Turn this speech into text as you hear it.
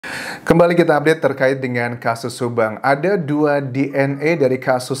Kembali kita update terkait dengan kasus Subang. Ada 2 DNA dari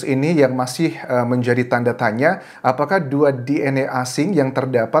kasus ini yang masih menjadi tanda tanya. Apakah 2 DNA asing yang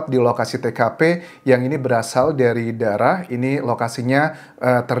terdapat di lokasi TKP yang ini berasal dari darah? Ini lokasinya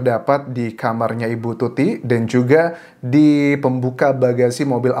terdapat di kamarnya Ibu Tuti dan juga di pembuka bagasi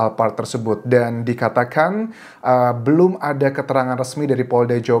mobil Alphard tersebut. Dan dikatakan belum ada keterangan resmi dari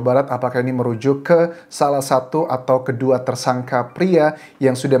Polda Jawa Barat apakah ini merujuk ke salah satu atau kedua tersangka pria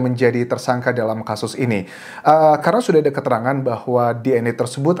yang sudah menjadi tersangka dalam kasus ini. Karena sudah ada keterangan bahwa DNA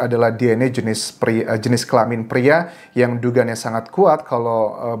tersebut adalah DNA jenis kelamin pria yang dugaannya sangat kuat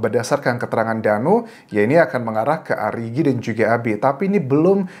kalau berdasarkan keterangan Danu, ya ini akan mengarah ke Arigi dan juga Abi. Tapi ini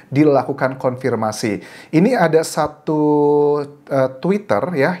belum dilakukan konfirmasi. Ini ada satu Twitter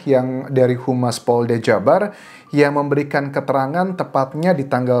ya yang dari Humas Polda Jabar yang memberikan keterangan tepatnya di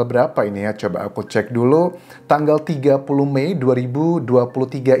tanggal berapa ini ya, coba aku cek dulu, tanggal 30 Mei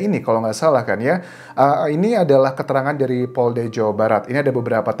 2023 ini kalau nggak salah kan ya. Ini adalah keterangan dari Polda Jawa Barat. Ini ada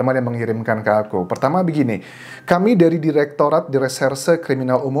beberapa teman yang mengirimkan ke aku. Pertama begini, kami dari Direktorat Reserse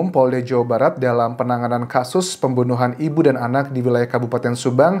Kriminal Umum Polda Jawa Barat dalam penanganan kasus pembunuhan ibu dan anak di wilayah Kabupaten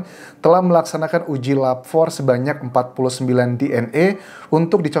Subang telah melaksanakan uji lab for sebanyak 49 DNA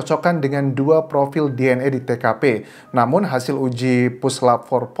untuk dicocokkan dengan 2 profil DNA di TKP. Namun hasil uji puslab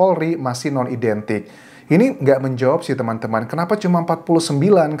for Polri masih non-identik. Ini nggak menjawab sih teman-teman. Kenapa cuma 49?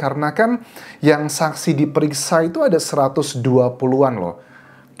 Karena kan yang saksi diperiksa itu ada 120-an loh.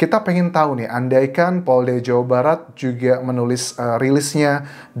 Kita pengen tahu nih, andaikan Polda Jawa Barat juga menulis rilisnya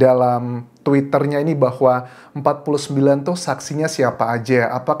dalam Twitternya ini bahwa 49 tuh saksinya siapa aja.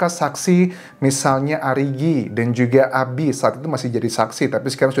 Apakah saksi misalnya Arigi dan juga Abi saat itu masih jadi saksi tapi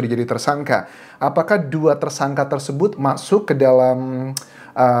sekarang sudah jadi tersangka. Apakah 2 tersangka tersebut masuk ke dalam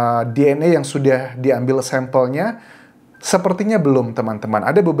DNA yang sudah diambil sampelnya? Sepertinya belum teman-teman.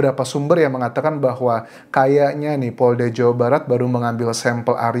 Ada beberapa sumber yang mengatakan bahwa kayaknya nih Polda Jawa Barat baru mengambil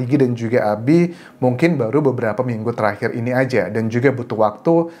sampel Arigi dan juga Abi mungkin baru beberapa minggu terakhir ini aja. Dan juga butuh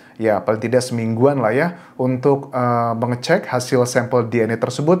waktu ya paling tidak semingguan lah ya untuk mengecek hasil sampel DNA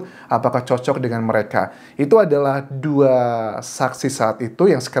tersebut apakah cocok dengan mereka. Itu adalah 2 saksi saat itu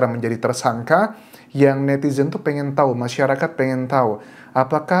yang sekarang menjadi tersangka yang netizen tuh pengen tahu, masyarakat pengen tahu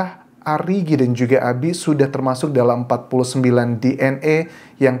apakah Arigi dan juga Abi sudah termasuk dalam 49 DNA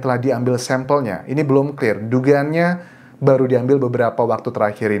yang telah diambil sampelnya. Ini belum clear. Dugaannya baru diambil beberapa waktu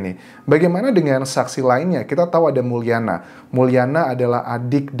terakhir ini. Bagaimana dengan saksi lainnya? Kita tahu ada Mulyana. Mulyana adalah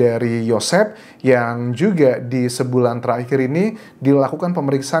adik dari Yosep yang juga di sebulan terakhir ini dilakukan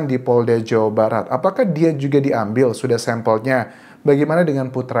pemeriksaan di Polda Jawa Barat. Apakah dia juga diambil sudah sampelnya? Bagaimana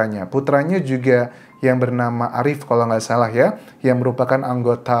dengan putranya? Putranya juga yang bernama Arif kalau nggak salah ya, yang merupakan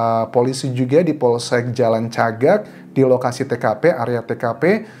anggota polisi juga di Polsek Jalan Cagak di lokasi TKP, area TKP,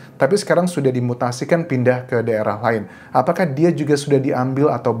 tapi sekarang sudah dimutasikan pindah ke daerah lain. Apakah dia juga sudah diambil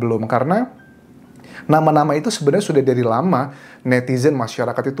atau belum? Karena nama-nama itu sebenarnya sudah dari lama netizen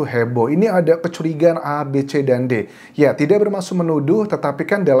masyarakat itu heboh. Ini ada kecurigaan A, B, C, dan D. Ya, tidak bermaksud menuduh, tetapi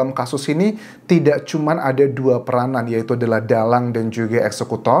kan dalam kasus ini tidak cuman ada 2 peranan, yaitu adalah dalang dan juga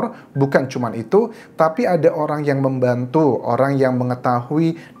eksekutor. Bukan cuman itu, tapi ada orang yang membantu, orang yang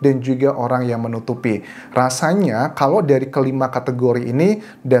mengetahui, dan juga orang yang menutupi. Rasanya kalau dari kelima kategori ini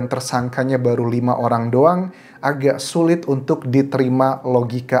dan tersangkanya baru 5 orang doang, agak sulit untuk diterima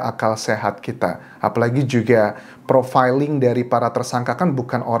logika akal sehat kita. Apalagi juga profiling dari para tersangka kan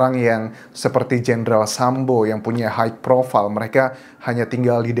bukan orang yang seperti Jenderal Sambo yang punya high profile. Mereka hanya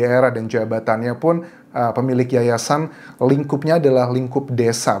tinggal di daerah dan jabatannya pun pemilik yayasan, lingkupnya adalah lingkup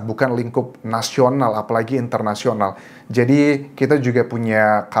desa, bukan lingkup nasional, apalagi internasional. Jadi kita juga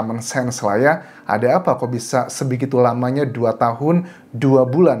punya common sense lah ya. Ada apa kok bisa sebegitu lamanya 2 tahun, 2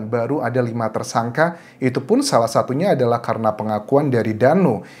 bulan baru ada 5 tersangka? Itu pun salah satunya adalah karena pengakuan dari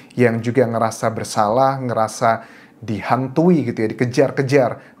Danu yang juga ngerasa bersalah, ngerasa dihantui gitu ya,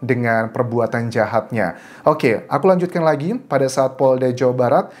 dikejar-kejar dengan perbuatan jahatnya. Oke, aku lanjutkan lagi pada saat Polda Jawa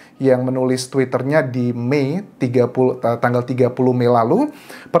Barat yang menulis Twitternya di tanggal 30 Mei lalu.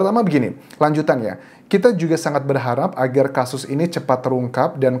 Pertama begini, lanjutannya. Kita juga sangat berharap agar kasus ini cepat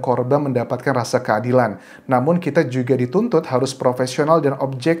terungkap dan korban mendapatkan rasa keadilan. Namun kita juga dituntut harus profesional dan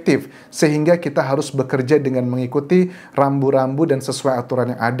objektif, sehingga kita harus bekerja dengan mengikuti rambu-rambu dan sesuai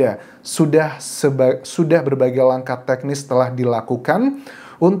aturan yang ada. Sudah berbagai langkah teknis telah dilakukan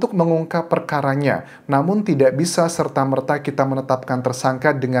untuk mengungkap perkaranya, namun tidak bisa serta-merta kita menetapkan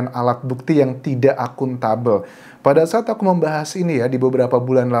tersangka dengan alat bukti yang tidak akuntabel. Pada saat aku membahas ini ya, di beberapa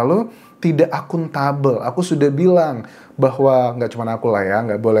bulan lalu, tidak akuntabel. Aku sudah bilang bahwa nggak cuma aku lah ya,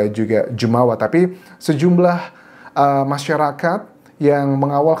 nggak boleh juga jumawa, tapi sejumlah masyarakat yang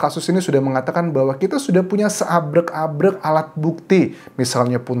mengawal kasus ini sudah mengatakan bahwa kita sudah punya seabrek-abrek alat bukti,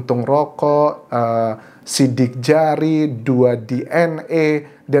 misalnya puntung rokok, sidik jari, 2 DNA,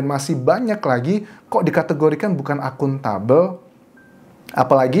 dan masih banyak lagi, kok dikategorikan bukan akuntabel.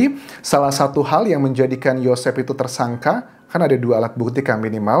 Apalagi salah satu hal yang menjadikan Yosef itu tersangka, kan ada 2 alat bukti kan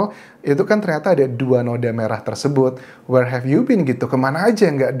minimal, itu kan ternyata ada 2 noda merah tersebut. Where have you been gitu? Kemana aja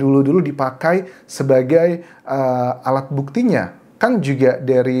nggak dulu-dulu dipakai sebagai alat buktinya? Kan juga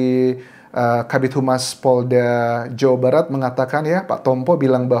dari Kabid Humas Polda Jawa Barat mengatakan ya, Pak Tompo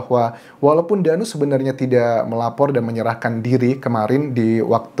bilang bahwa walaupun Danu sebenarnya tidak melapor dan menyerahkan diri kemarin di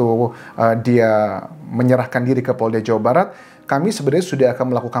waktu dia menyerahkan diri ke Polda Jawa Barat, kami sebenarnya sudah akan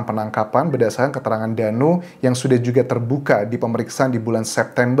melakukan penangkapan berdasarkan keterangan Danu yang sudah juga terbuka di pemeriksaan di bulan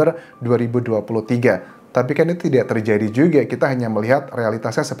September 2023. Tapi kan itu tidak terjadi juga, kita hanya melihat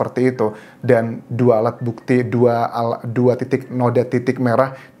realitasnya seperti itu. Dan 2 alat bukti, 2 titik noda titik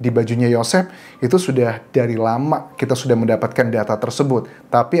merah di bajunya Yosef, itu sudah dari lama kita sudah mendapatkan data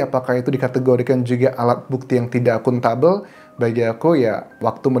tersebut. Tapi apakah itu dikategorikan juga alat bukti yang tidak akuntabel? Bagi aku ya,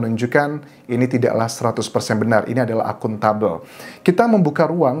 waktu menunjukkan ini tidaklah 100% benar, ini adalah akuntabel. Kita membuka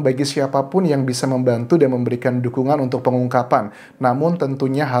ruang bagi siapapun yang bisa membantu dan memberikan dukungan untuk pengungkapan, namun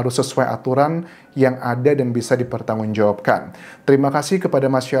tentunya harus sesuai aturan yang ada dan bisa dipertanggungjawabkan. Terima kasih kepada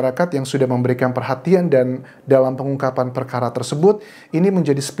masyarakat yang sudah memberikan perhatian dan dalam pengungkapan perkara tersebut. Ini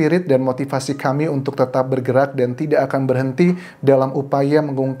menjadi spirit dan motivasi kami untuk tetap bergerak dan tidak akan berhenti dalam upaya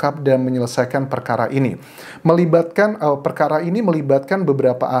mengungkap dan menyelesaikan perkara ini. Perkara ini melibatkan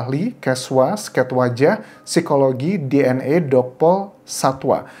beberapa ahli, keswa, sket wajah, psikologi, DNA, dokpol,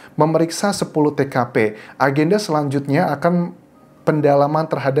 satwa, memeriksa 10 TKP. Agenda selanjutnya akan pendalaman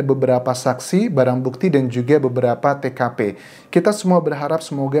terhadap beberapa saksi, barang bukti, dan juga beberapa TKP. Kita semua berharap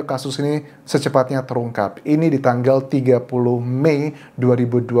semoga kasus ini secepatnya terungkap. Ini di tanggal 30 Mei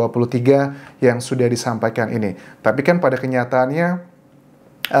 2023 yang sudah disampaikan ini. Tapi kan pada kenyataannya,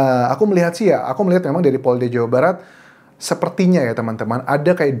 aku melihat memang dari Polda Jawa Barat, sepertinya ya teman-teman,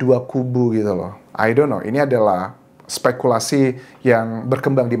 ada kayak 2 kubu gitu loh. I don't know, ini adalah spekulasi yang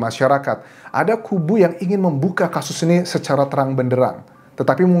berkembang di masyarakat. Ada kubu yang ingin membuka kasus ini secara terang benderang.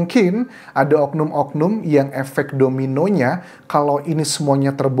 Tetapi mungkin ada oknum-oknum yang efek dominonya, kalau ini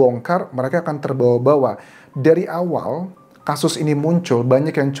semuanya terbongkar, mereka akan terbawa-bawa. Dari awal kasus ini muncul,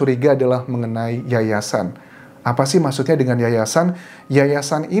 banyak yang curiga adalah mengenai yayasan. Apa sih maksudnya dengan yayasan?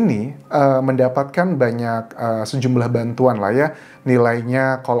 Yayasan ini mendapatkan banyak sejumlah bantuan lah ya.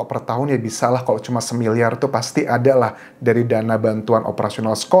 Nilainya kalau per tahun ya bisalah, kalau cuma 1 miliar itu pasti ada lah dari dana bantuan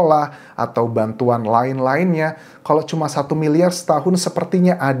operasional sekolah atau bantuan lain-lainnya. Kalau cuma 1 miliar setahun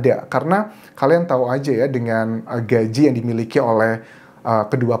sepertinya ada. Karena kalian tahu aja ya, dengan gaji yang dimiliki oleh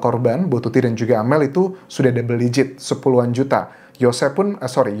kedua korban, Bu Tuti dan juga Amel, itu sudah double digit, 10-an juta.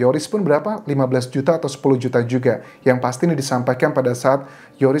 Yoris pun berapa? 15 juta atau 10 juta juga. Yang pasti ini disampaikan pada saat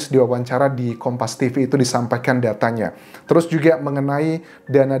Yoris diwawancara di Kompas TV, itu disampaikan datanya. Terus juga mengenai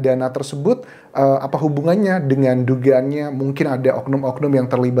dana-dana tersebut, apa hubungannya dengan dugaannya mungkin ada oknum-oknum yang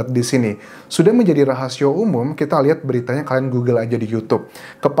terlibat di sini. Sudah menjadi rahasia umum, kita lihat beritanya, kalian Google aja di YouTube.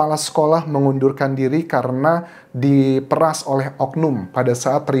 Kepala sekolah mengundurkan diri karena diperas oleh oknum pada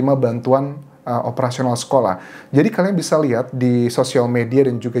saat terima bantuan operasional sekolah. Jadi kalian bisa lihat di sosial media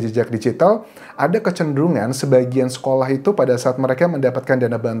dan juga jejak digital, ada kecenderungan sebagian sekolah itu pada saat mereka mendapatkan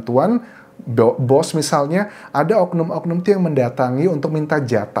dana bantuan, bos misalnya, ada oknum-oknum itu yang mendatangi untuk minta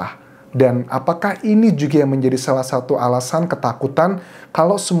jatah. Dan apakah ini juga yang menjadi salah satu alasan ketakutan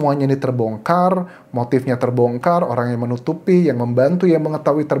kalau semuanya ini terbongkar, motifnya terbongkar, orang yang menutupi, yang membantu, yang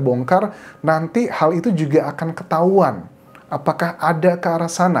mengetahui terbongkar, nanti hal itu juga akan ketahuan. Apakah ada ke arah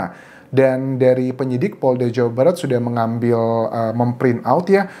sana? Dan dari penyidik Polda Jawa Barat sudah mengambil, memprint out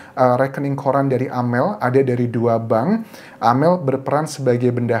ya, rekening koran dari Amel, ada dari 2 bank. Amel berperan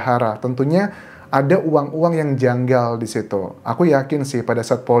sebagai bendahara. Tentunya ada uang-uang yang janggal di situ. Aku yakin sih pada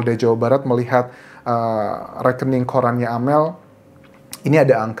saat Polda Jawa Barat melihat rekening korannya Amel, ini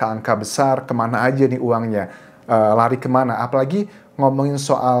ada angka-angka besar, kemana aja nih uangnya, lari kemana. Apalagi ngomongin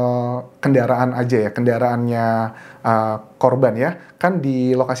soal kendaraan aja ya, kendaraannya korban ya. Kan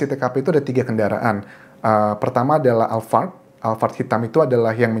di lokasi TKP itu ada 3 kendaraan. Pertama adalah Alphard hitam, itu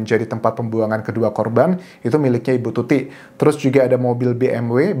adalah yang menjadi tempat pembuangan kedua korban, itu miliknya Ibu Tuti. Terus juga ada mobil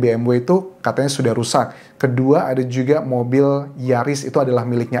BMW itu katanya sudah rusak. Kedua ada juga mobil Yaris, itu adalah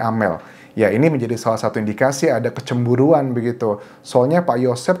miliknya Amel. Ya, ini menjadi salah satu indikasi ada kecemburuan begitu. Soalnya Pak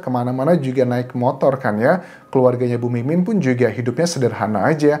Yosef kemana-mana juga naik motor kan ya. Keluarganya Bu Mimin pun juga hidupnya sederhana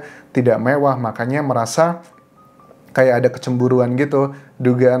aja, tidak mewah, makanya merasa kayak ada kecemburuan gitu.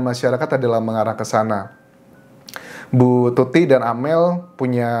 Dugaan masyarakat adalah mengarah ke sana. Bu Tuti dan Amel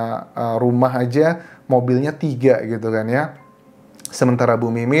punya rumah aja, mobilnya 3 gitu kan ya. Sementara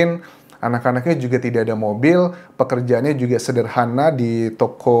Bu Mimin, anak-anaknya juga tidak ada mobil, pekerjaannya juga sederhana di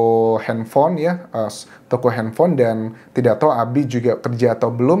toko handphone ya, toko handphone, dan tidak tahu Abi juga kerja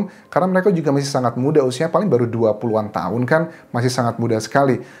atau belum, karena mereka juga masih sangat muda, usianya paling baru 20-an tahun kan, masih sangat muda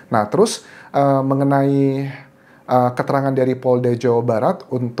sekali. Nah, terus mengenai keterangan dari Polda Jawa Barat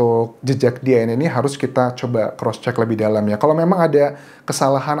untuk jejak DNA ini harus kita coba cross-check lebih dalam ya. Kalau memang ada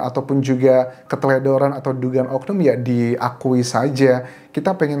kesalahan ataupun juga keteledoran atau dugaan oknum ya diakui saja.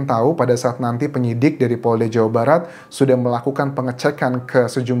 Kita pengen tahu pada saat nanti penyidik dari Polda Jawa Barat sudah melakukan pengecekan ke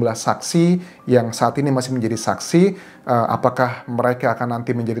sejumlah saksi yang saat ini masih menjadi saksi, apakah mereka akan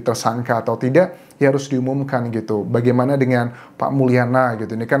nanti menjadi tersangka atau tidak, ya harus diumumkan gitu. Bagaimana dengan Pak Mulyana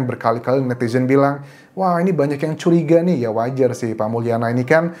gitu, ini kan berkali-kali netizen bilang, wah ini banyak yang curiga nih, ya wajar sih. Pak Mulyana ini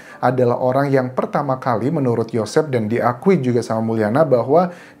kan adalah orang yang pertama kali menurut Yosep dan diakui juga sama Mulyana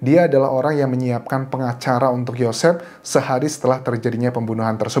bahwa dia adalah orang yang menyiapkan pengacara untuk Yosep sehari setelah terjadinya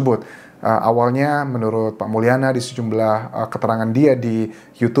pembunuhan tersebut. Awalnya menurut Pak Mulyana di sejumlah keterangan dia di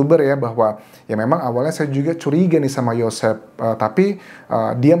YouTuber ya, bahwa ya memang awalnya saya juga curiga nih sama Yosep, tapi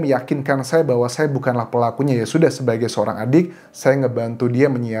dia meyakinkan saya bahwa saya bukanlah pelakunya. Ya sudah, sebagai seorang adik saya ngebantu dia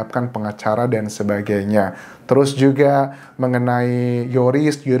menyiapkan pengacara dan sebagainya. Terus juga mengenai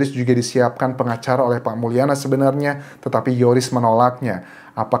Yoris juga disiapkan pengacara oleh Pak Mulyana sebenarnya, tetapi Yoris menolaknya.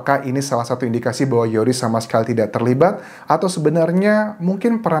 Apakah ini salah satu indikasi bahwa Yoris sama sekali tidak terlibat, atau sebenarnya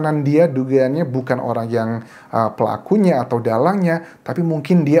mungkin peranan dia dugaannya bukan orang yang pelakunya atau dalangnya, tapi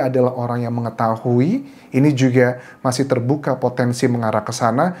mungkin dia adalah orang yang mengetahui. Ini juga masih terbuka potensi mengarah ke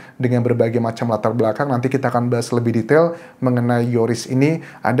sana dengan berbagai macam latar belakang. Nanti kita akan bahas lebih detail mengenai Yoris ini.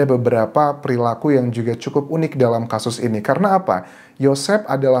 Ada beberapa perilaku yang juga cukup unik dalam kasus ini. Karena apa? Yosep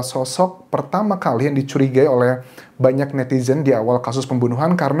adalah sosok pertama kali yang dicurigai oleh banyak netizen di awal kasus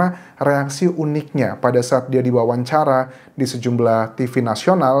pembunuhan karena reaksi uniknya pada saat dia diwawancara di sejumlah TV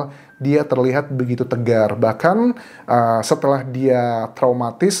nasional. Dia terlihat begitu tegar, bahkan setelah dia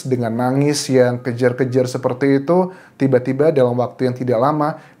traumatis dengan nangis yang kejar-kejar seperti itu, tiba-tiba dalam waktu yang tidak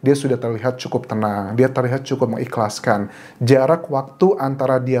lama dia sudah terlihat cukup tenang, dia terlihat cukup mengikhlaskan. Jarak waktu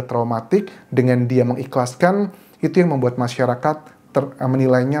antara dia traumatik dengan dia mengikhlaskan itu yang membuat masyarakat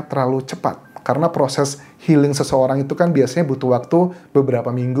menilainya terlalu cepat. Karena proses healing seseorang itu kan biasanya butuh waktu beberapa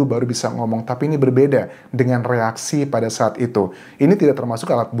minggu baru bisa ngomong. Tapi ini berbeda dengan reaksi pada saat itu. Ini tidak termasuk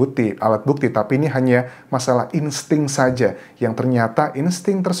alat bukti, tapi ini hanya masalah insting saja. Yang ternyata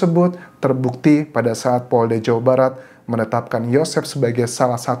insting tersebut terbukti pada saat Polda Jawa Barat menetapkan Yosep sebagai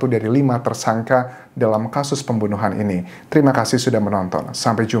salah satu dari 5 tersangka dalam kasus pembunuhan ini. Terima kasih sudah menonton.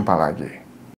 Sampai jumpa lagi.